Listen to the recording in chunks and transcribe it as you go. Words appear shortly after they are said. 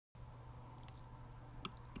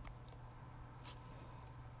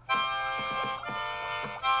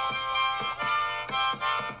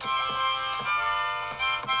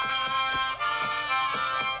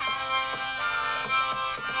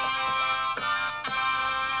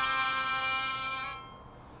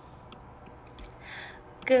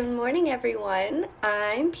Good morning, everyone.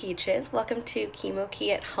 I'm Peaches. Welcome to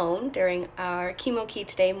Kee-Mo-Kee at Home during our Kee-Mo-Kee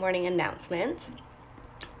Today morning announcements.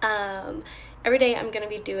 Um, every day I'm going to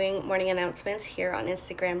be doing morning announcements here on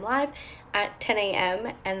Instagram Live at 10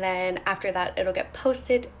 a.m. and then after that it'll get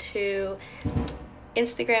posted to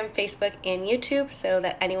Instagram, Facebook, and YouTube so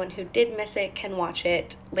that anyone who did miss it can watch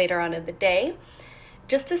it later on in the day.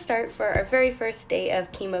 Just to start, for our very first day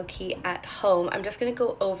of Kee-Mo-Kee at Home, I'm just going to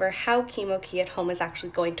go over how Kee-Mo-Kee at Home is actually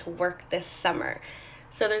going to work this summer.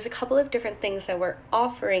 So there's a couple of different things that we're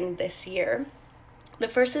offering this year. The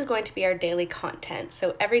first is going to be our daily content.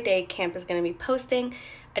 So every day camp is going to be posting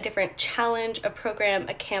a different challenge, a program,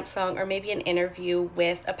 a camp song, or maybe an interview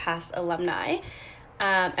with a past alumni.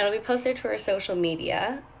 And it'll be posted to our social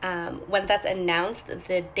media. When that's announced,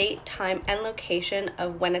 the date, time, and location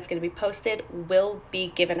of when it's going to be posted will be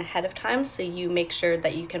given ahead of time, so you make sure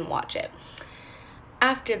that you can watch it.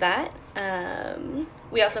 After that,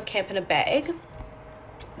 we also have Camp in a Bag.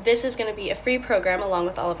 This is going to be a free program along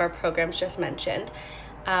with all of our programs just mentioned.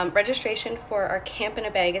 Registration for our Camp in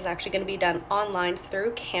a Bag is actually going to be done online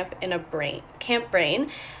through Camp Brain.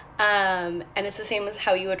 And it's the same as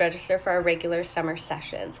how you would register for our regular summer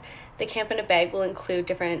sessions. The Camp in a Bag will include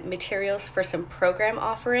different materials for some program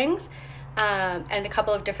offerings, and a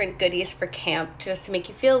couple of different goodies for camp just to make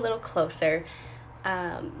you feel a little closer.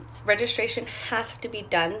 Registration has to be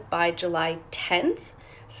done by July 10th,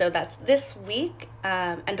 so that's this week,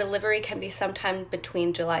 and delivery can be sometime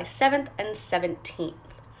between July 7th and 17th.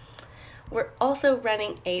 We're also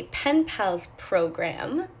running a Pen Pals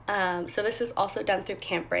program. So this is also done through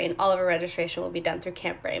Camp Brain. All of our registration will be done through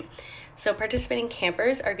Camp Brain. So participating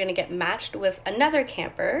campers are going to get matched with another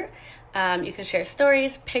camper. You can share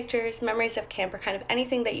stories, pictures, memories of camp, or kind of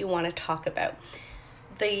anything that you want to talk about.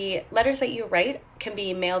 The letters that you write can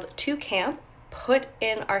be mailed to camp, put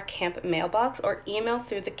in our camp mailbox, or email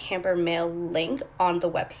through the camper mail link on the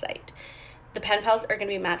website. The Pen Pals are going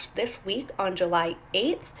to be matched this week on July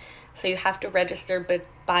 8th. So you have to register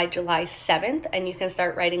by July 7th, and you can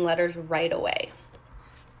start writing letters right away.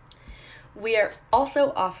 We are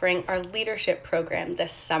also offering our leadership program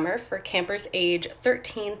this summer for campers age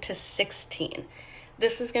 13 to 16.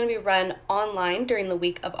 This is going to be run online during the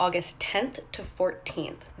week of August 10th to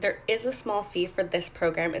 14th. There is a small fee for this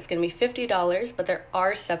program. It's going to be $50, but there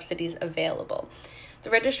are subsidies available. The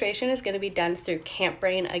registration is going to be done through Camp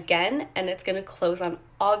Brain again, and it's going to close on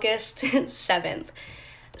August 7th.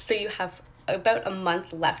 So you have about a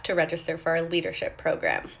month left to register for our leadership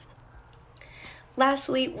program.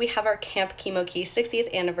 Lastly, we have our Camp Kee-Mo-Kee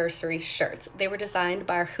 60th anniversary shirts. They were designed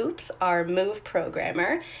by our Hoops, our Move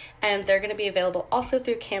programmer, and they're going to be available also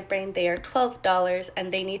through Camp Brain. They are $12,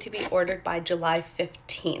 and they need to be ordered by July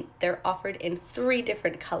 15th. They're offered in 3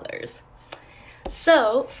 different colors.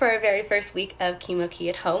 So for our very first week of Kee-Mo-Kee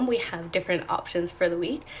at Home, we have different options for the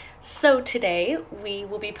week. So today we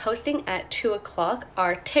will be posting at 2 o'clock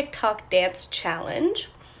our TikTok dance challenge.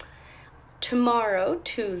 Tomorrow,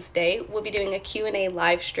 Tuesday, we'll be doing a Q&A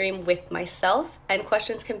live stream with myself, and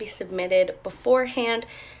questions can be submitted beforehand,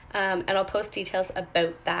 and I'll post details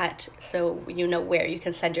about that so you know where you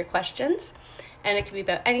can send your questions. And it can be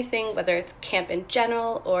about anything, whether it's camp in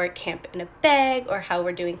general or camp in a bag or how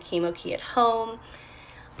we're doing Kee-Mo-Kee at home.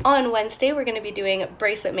 On Wednesday, we're going to be doing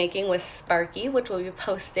bracelet making with Sparky, which will be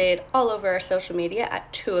posted all over our social media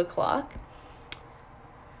at 2 o'clock.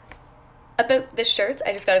 About the shirts,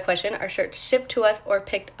 I just got a question. Are shirts shipped to us or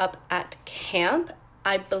picked up at camp?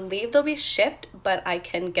 I believe they'll be shipped, but I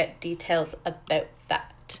can get details about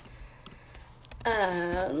that.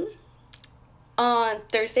 On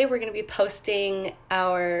Thursday, we're going to be posting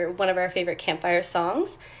one of our favorite campfire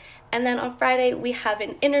songs. And then on Friday, we have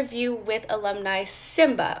an interview with alumni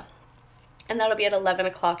Simba. And that'll be at 11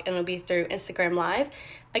 o'clock, and it'll be through Instagram Live.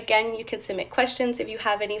 Again, you can submit questions if you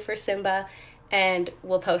have any for Simba, and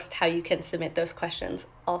we'll post how you can submit those questions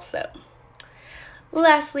also.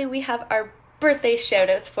 Lastly, we have our birthday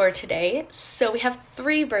shoutouts for today. So we have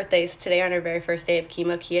 3 birthdays today on our very first day of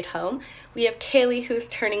Kee-Mo-Kee at Home. We have Kaylee, who's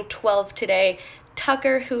turning 12 today,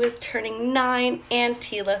 Tucker, who is turning 9, and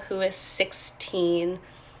Tila, who is 16.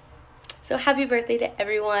 So happy birthday to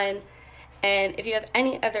everyone. And if you have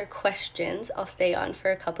any other questions, I'll stay on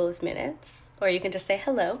for a couple of minutes, or you can just say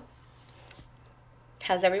hello.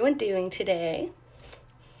 How's everyone doing today?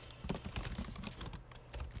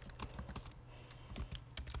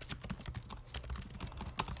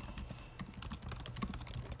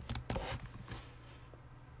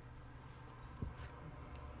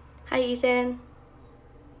 Hi, Ethan.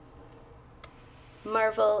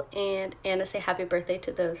 Marvel and Anna say happy birthday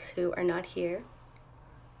to those who are not here.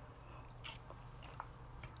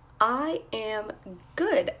 I am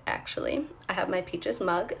good, actually. I have my Peaches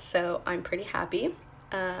mug, so I'm pretty happy.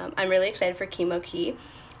 I'm really excited for Kee-Mo-Kee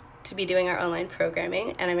to be doing our online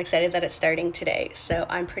programming, and I'm excited that it's starting today, so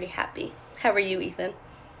I'm pretty happy. How are you, Ethan?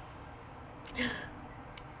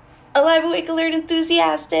 Alive, awake, alert,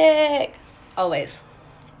 enthusiastic! Always.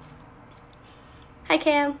 Hi,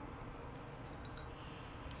 Cam.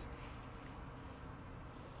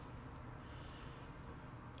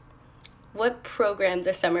 What program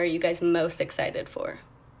this summer are you guys most excited for?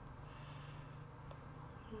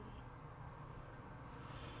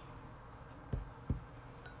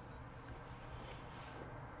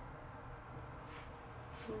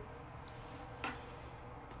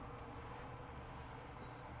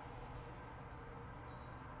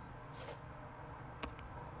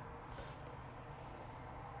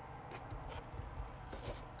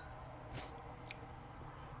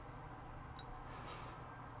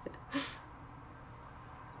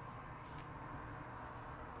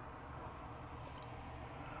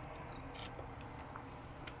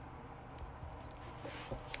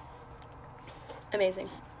 Amazing.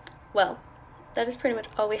 Well, that is pretty much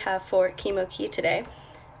all we have for Kee-Mo-Kee today.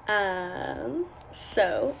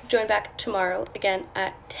 So join back tomorrow again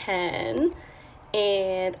at 10,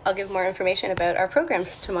 and I'll give more information about our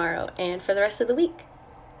programs tomorrow and for the rest of the week.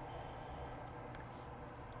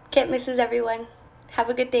 Can't misses everyone. Have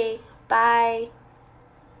a good day. Bye.